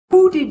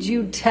Who did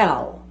you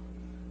tell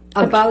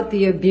about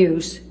the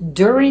abuse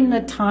during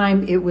the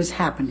time it was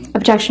happening?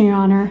 Objection, Your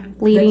Honor.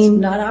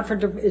 Leading That's not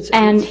offered to,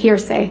 and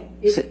hearsay.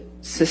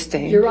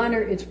 Sustained. Your Honor,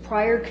 it's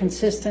prior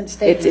consistent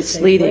statements. It's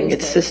leading.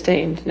 It's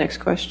sustained. Next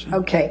question.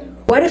 Okay.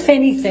 What, if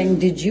anything,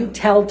 did you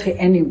tell to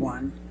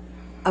anyone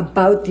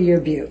about the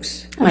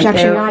abuse?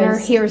 Objection, Your Honor.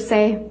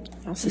 Hearsay.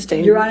 I'll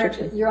sustain. Your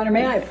Honor,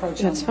 may I approach?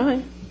 That's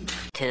fine.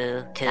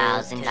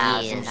 2,000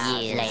 years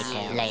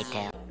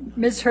later.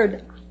 Ms.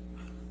 Heard,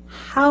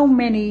 how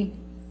many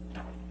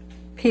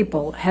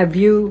people have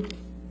you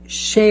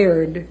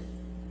shared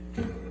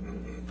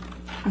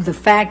the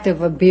fact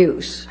of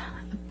abuse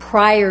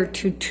prior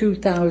to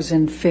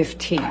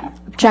 2015?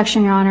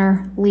 Objection, Your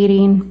Honor.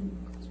 Leading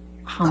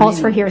calls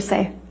for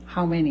hearsay.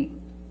 How many?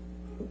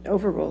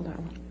 Overruled that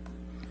one.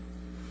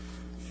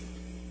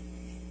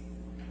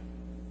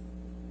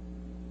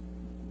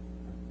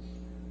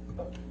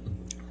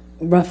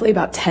 Roughly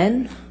about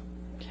 10.